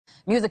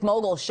Music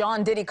mogul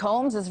Sean Diddy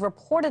Combs is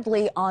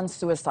reportedly on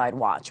suicide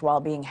watch while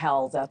being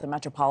held at the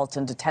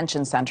Metropolitan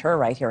Detention Center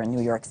right here in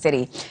New York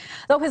City.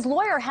 Though his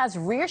lawyer has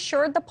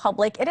reassured the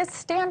public it is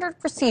standard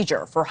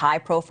procedure for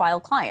high-profile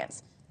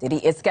clients.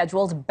 Diddy is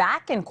scheduled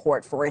back in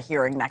court for a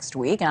hearing next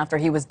week after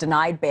he was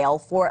denied bail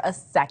for a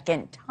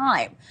second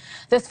time.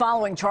 This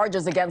following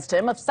charges against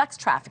him of sex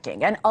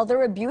trafficking and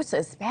other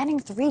abuses spanning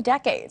 3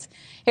 decades.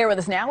 Here with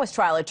us now is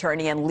trial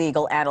attorney and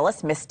legal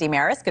analyst Misty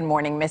Marris. Good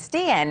morning,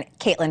 Misty. And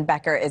Caitlin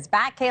Becker is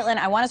back. Caitlin,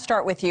 I want to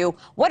start with you.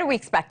 What are we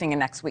expecting in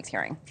next week's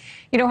hearing?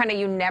 You know, Hannah,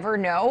 you never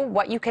know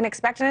what you can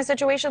expect in a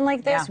situation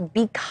like this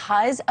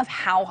because of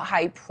how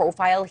high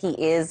profile he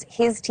is.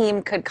 His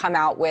team could come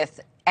out with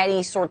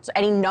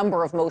any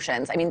number of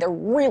motions. I mean, they're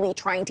really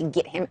trying to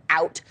get him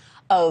out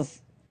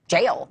of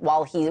jail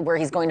where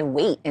he's going to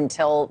wait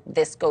until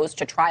this goes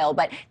to trial.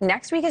 But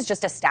next week is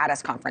just a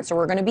status conference. So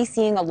we're going to be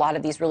seeing a lot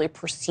of these really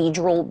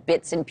procedural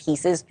bits and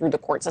pieces through the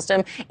court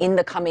system in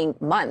the coming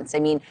months. I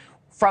mean,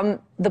 from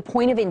the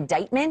point of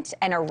indictment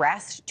and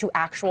arrest to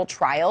actual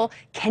trial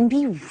can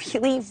be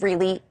really,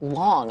 really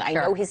long. Sure. I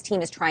know his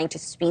team is trying to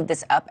speed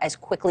this up as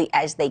quickly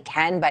as they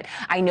can, but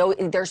I know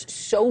there's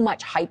so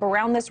much hype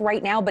around this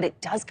right now, but it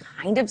does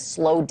kind of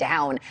slow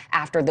down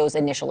after those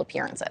initial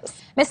appearances.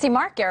 Misty,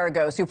 Mark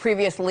Garagos, who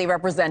previously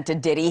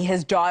represented Diddy,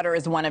 his daughter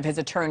is one of his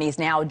attorneys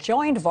now,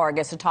 joined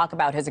Vargas to talk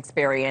about his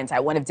experience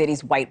at one of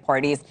Diddy's white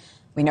parties.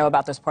 We know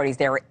about those parties.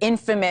 They were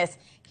infamous.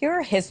 Here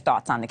are his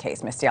thoughts on the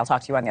case, Misty. I'll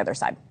talk to you on the other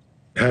side.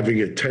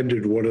 Having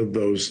attended one of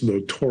those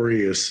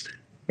notorious,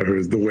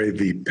 or the way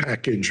the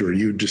package or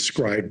you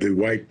described the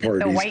white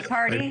parties. The white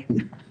party?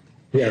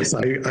 Yes,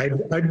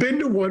 I've been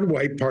to one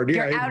white party.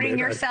 You're outing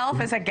yourself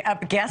as a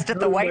guest at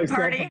the white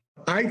party?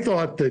 I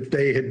thought that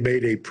they had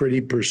made a pretty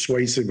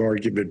persuasive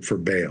argument for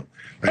bail.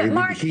 But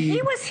Mark,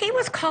 he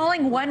was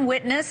calling one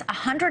witness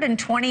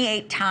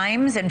 128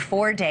 times in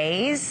 4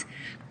 days.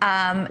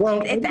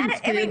 Well,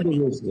 that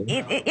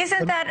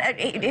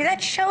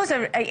shows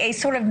a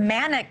sort of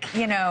manic,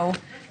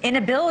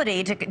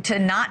 inability to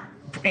not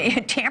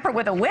tamper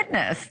with a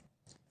witness.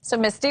 So,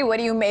 Misty, what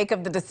do you make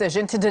of the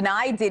decision to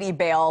deny Diddy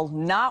bail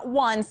not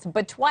once,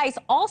 but twice,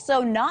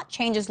 also not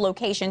change his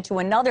location to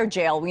another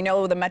jail? We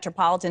know the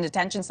Metropolitan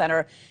Detention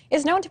Center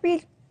is known to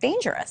be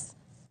dangerous.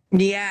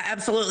 Yeah,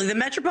 absolutely. The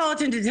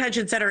Metropolitan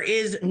Detention Center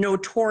is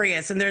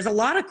notorious, and there's a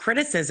lot of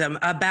criticism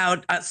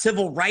about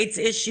civil rights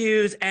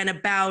issues and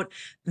about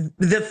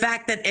the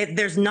fact that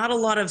there's not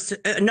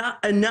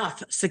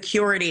enough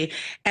security,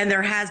 and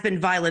there has been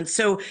violence.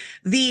 So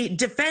the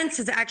defense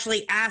has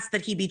actually asked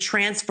that he be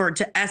transferred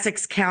to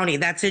Essex County,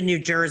 that's in New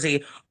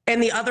Jersey.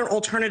 And the other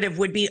alternative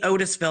would be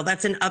Otisville.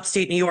 That's in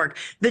upstate New York.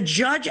 The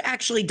judge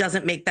actually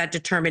doesn't make that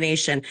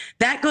determination.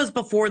 That goes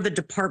before the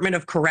Department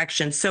of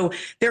Corrections. So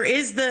there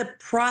is the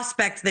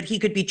prospect that he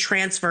could be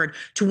transferred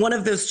to one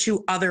of those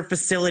 2 other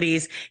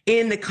facilities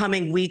in the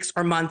coming weeks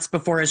or months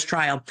before his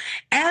trial.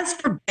 As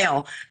for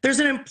bail, there's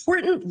an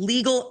important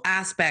legal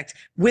aspect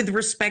with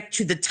respect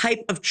to the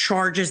type of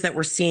charges that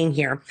we're seeing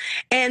here.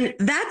 And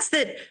that's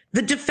that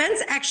the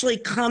defense actually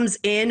comes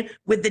in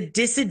with the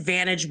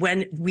disadvantage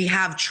when we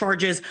have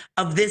charges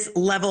of this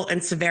level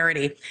and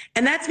severity.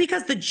 And that's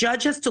because the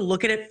judge has to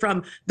look at it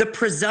from the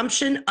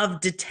presumption of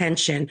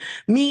detention,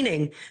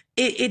 meaning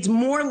it's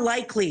more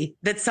likely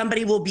that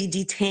somebody will be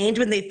detained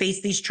when they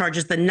face these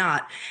charges than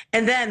not.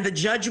 And then the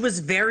judge was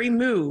very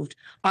moved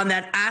on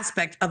that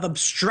aspect of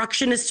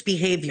obstructionist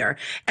behavior,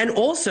 and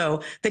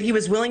also that he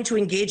was willing to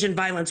engage in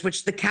violence,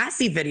 which the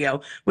Cassie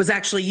video was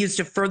actually used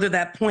to further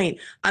that point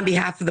on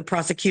behalf of the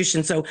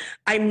prosecution. So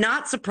I'm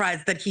not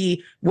surprised that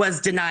he was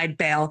denied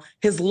bail.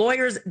 His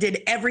lawyers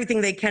did everything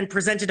they can,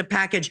 presented a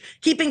package,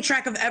 keeping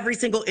track of every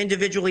single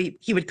individual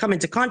he would come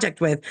into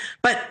contact with.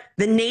 But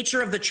the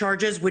nature of the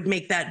charges would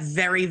make that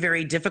very,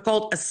 very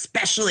difficult,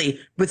 especially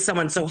with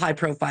someone so high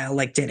profile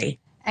like Diddy.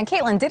 And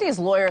Caitlin, Diddy's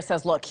lawyer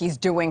says, look, he's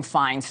doing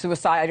fine.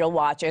 Suicidal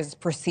watch is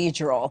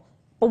procedural.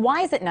 But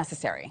why is it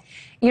necessary?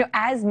 You know,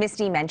 as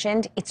Misty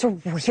mentioned, it's a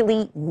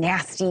really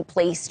nasty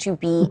place to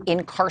be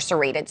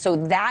incarcerated. So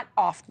that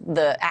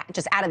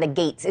just out of the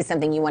gates is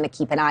something you want to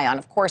keep an eye on.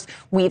 Of course,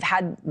 we've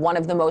had one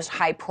of the most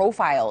high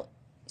profile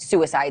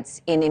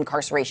suicides in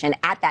incarceration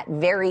at that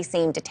very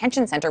same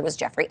detention center was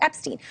Jeffrey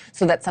Epstein.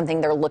 So that's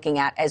something they're looking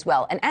at as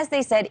well. And as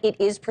they said, it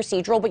is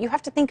procedural, but you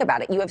have to think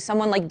about it. You have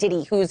someone like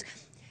Diddy who's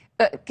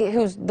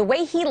the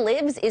way he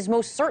lives is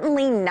most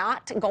certainly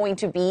not going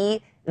to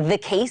be the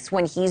case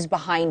when he's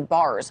behind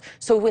bars.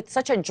 So with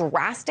such a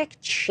drastic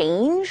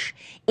change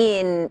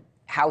in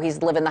how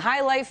he's living the high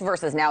life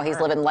versus now he's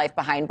living life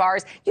behind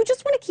bars, you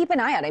just want to keep an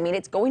eye out. I mean,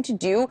 it's going to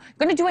do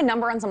a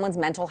number on someone's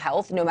mental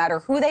health, no matter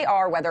who they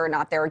are, whether or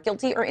not they're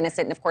guilty or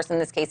innocent. And of course, in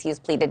this case, he has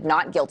pleaded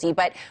not guilty.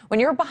 But when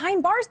you're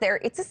behind bars there,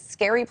 it's a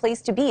scary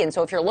place to be. And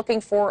so if you're looking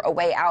for a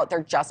way out,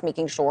 they're just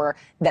making sure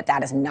that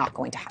that is not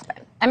going to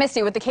happen. And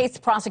Misty, with the case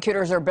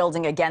prosecutors are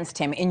building against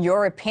him, in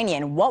your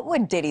opinion, what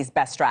would Diddy's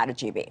best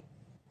strategy be?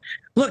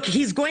 Look,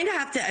 he's going to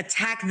have to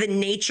attack the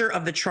nature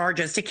of the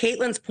charges. To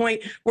Caitlin's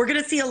point, we're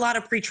going to see a lot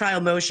of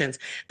pretrial motions.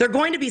 They're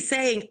going to be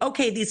saying,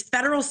 okay, these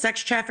federal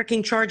sex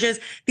trafficking charges,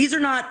 these are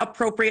not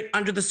appropriate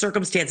under the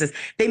circumstances.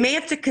 They may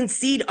have to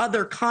concede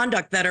other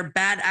conduct that are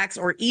bad acts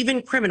or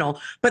even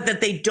criminal, but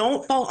that they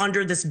don't fall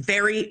under this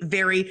very,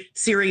 very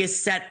serious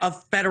set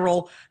of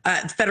federal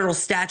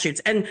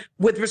statutes. And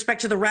with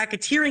respect to the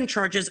racketeering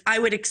charges, I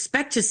would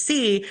expect to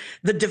see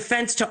the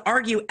defense to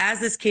argue as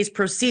this case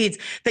proceeds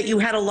that you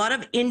had a lot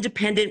of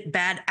independent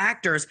bad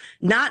actors,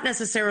 not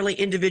necessarily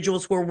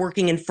individuals who are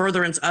working in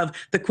furtherance of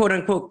the quote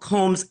unquote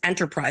Combs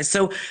enterprise.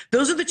 So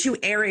those are the two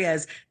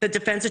areas that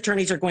defense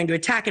attorneys are going to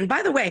attack. And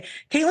by the way,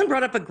 Caitlin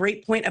brought up a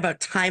great point about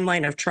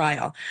timeline of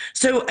trial.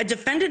 So a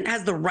defendant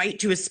has the right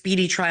to a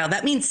speedy trial.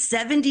 That means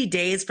 70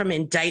 days from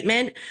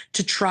indictment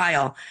to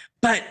trial.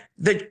 But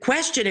the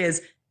question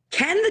is,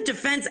 can the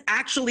defense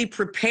actually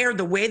prepare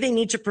the way they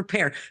need to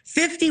prepare?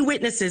 50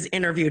 witnesses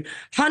interviewed,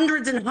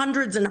 hundreds and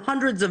hundreds and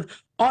hundreds of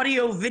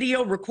audio,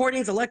 video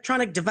recordings,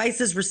 electronic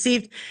devices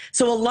received.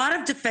 So a lot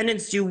of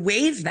defendants do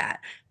waive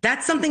that.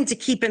 That's something to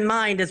keep in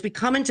mind as we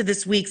come into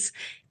this week's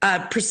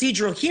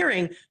procedural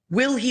hearing.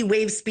 Will he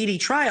waive speedy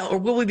trial, or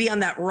will we be on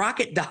that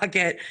rocket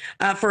docket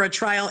for a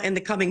trial in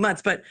the coming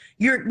months? But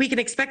we can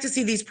expect to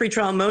see these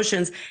pretrial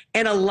motions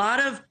and a lot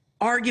of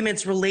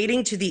arguments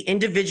relating to the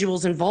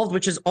individuals involved,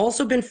 which has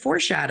also been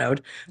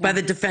foreshadowed by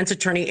the defense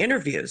attorney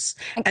interviews.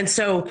 And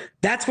so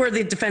that's where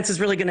the defense is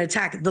really going to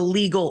attack the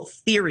legal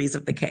theories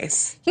of the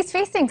case. He's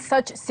facing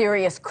such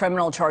serious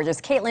criminal charges.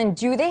 Caitlin,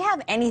 do they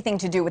have anything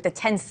to do with the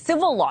 10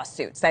 civil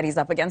lawsuits that he's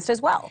up against as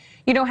well?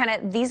 You know, Hannah,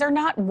 these are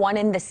not one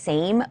and the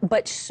same,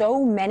 but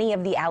so many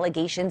of the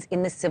allegations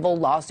in the civil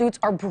lawsuits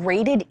are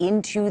braided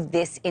into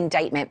this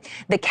indictment.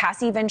 The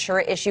Cassie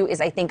Ventura issue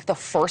is, I think, the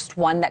first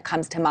one that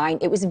comes to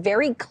mind. It was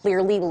very clearly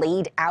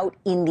laid out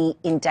in the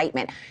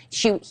indictment.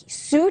 She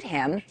sued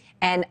him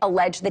and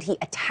alleged that he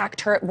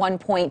attacked her at one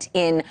point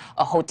in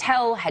a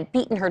hotel, had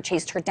beaten her,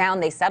 chased her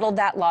down. They settled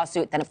that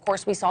lawsuit. Then, of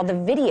course, we saw the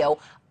video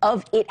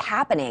of it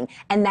happening.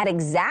 And that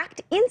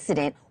exact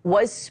incident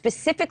was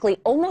specifically,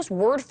 almost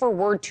word for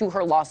word to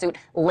her lawsuit,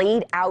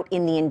 laid out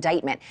in the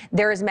indictment.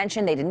 There is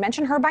mention, they didn't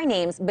mention her by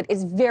names, but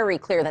it's very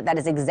clear that that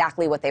is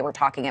exactly what they were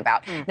talking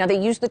about. Now, they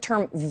use the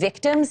term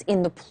victims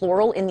in the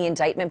plural in the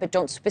indictment, but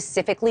don't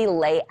specifically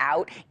lay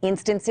out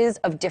instances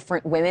of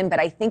different women. But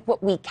I think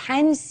what we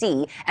can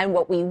see and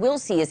what we will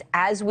see is,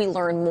 as we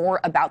learn more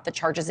about the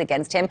charges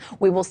against him,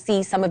 we will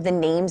see some of the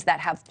names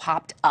that have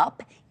popped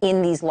up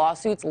in these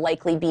lawsuits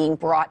likely being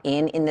brought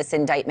in this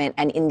indictment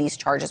and in these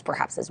charges,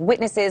 perhaps as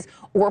witnesses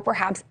or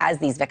perhaps as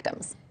these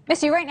victims.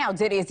 Misty, right now,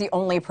 Diddy is the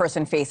only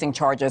person facing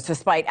charges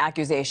despite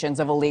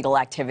accusations of illegal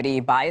activity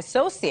by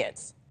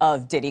associates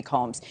of Diddy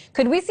Combs.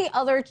 Could we see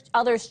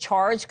others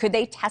charged? Could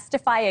they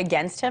testify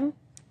against him?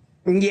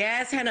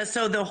 Yes, Hannah.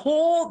 So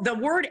the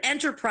word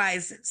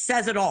enterprise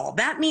says it all.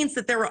 That means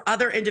that there were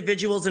other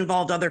individuals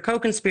involved, other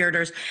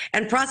co-conspirators,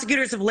 and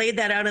prosecutors have laid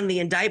that out in the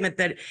indictment,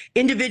 that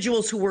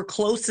individuals who were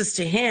closest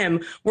to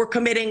him were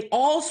committing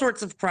all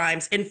sorts of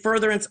crimes in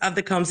furtherance of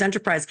the Combs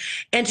enterprise.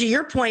 And to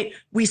your point,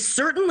 we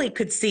certainly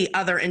could see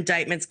other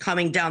indictments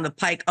coming down the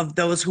pike of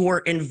those who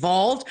were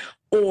involved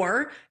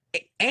or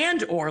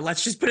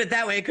let's just put it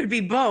that way, it could be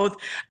both.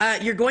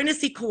 You're going to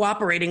see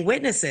cooperating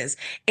witnesses.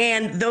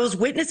 And those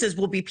witnesses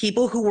will be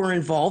people who were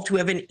involved, who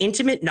have an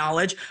intimate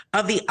knowledge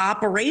of the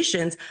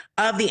operations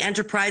of the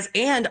enterprise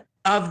and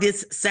of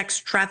this sex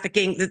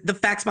trafficking, the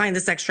facts behind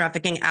the sex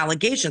trafficking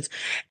allegations.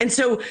 And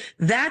so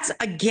that's,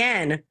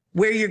 again,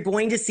 where you're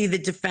going to see the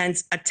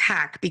defense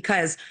attack,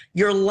 because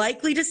you're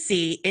likely to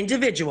see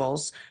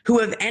individuals who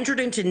have entered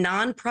into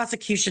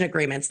non-prosecution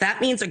agreements. That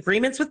means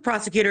agreements with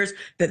prosecutors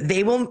that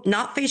they will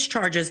not face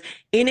charges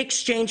in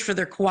exchange for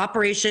their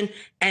cooperation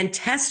and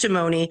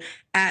testimony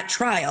at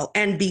trial.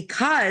 And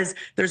because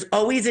there's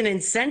always an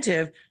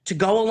incentive to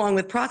go along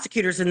with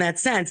prosecutors in that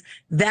sense,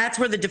 that's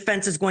where the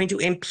defense is going to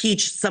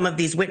impeach some of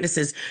these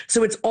witnesses.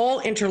 So it's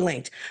all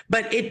interlinked.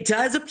 But it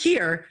does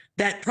appear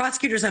that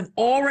prosecutors have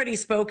already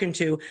spoken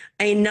to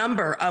a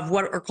number of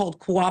what are called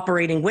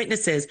cooperating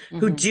witnesses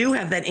who do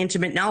have that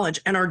intimate knowledge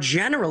and are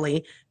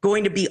generally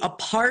going to be a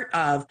part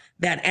of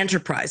that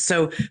enterprise.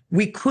 So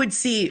we could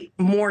see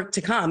more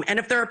to come. And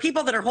if there are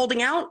people that are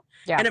holding out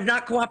and have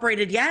not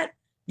cooperated yet,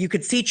 you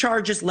could see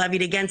charges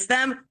levied against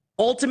them,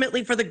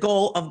 ultimately for the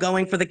goal of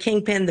going for the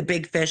kingpin, the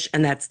big fish,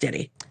 and that's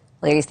Diddy.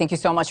 Ladies, thank you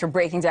so much for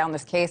breaking down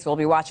this case. We'll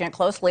be watching it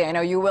closely. I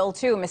know you will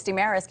too. Misty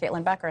Marris,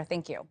 Caitlin Becker,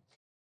 thank you.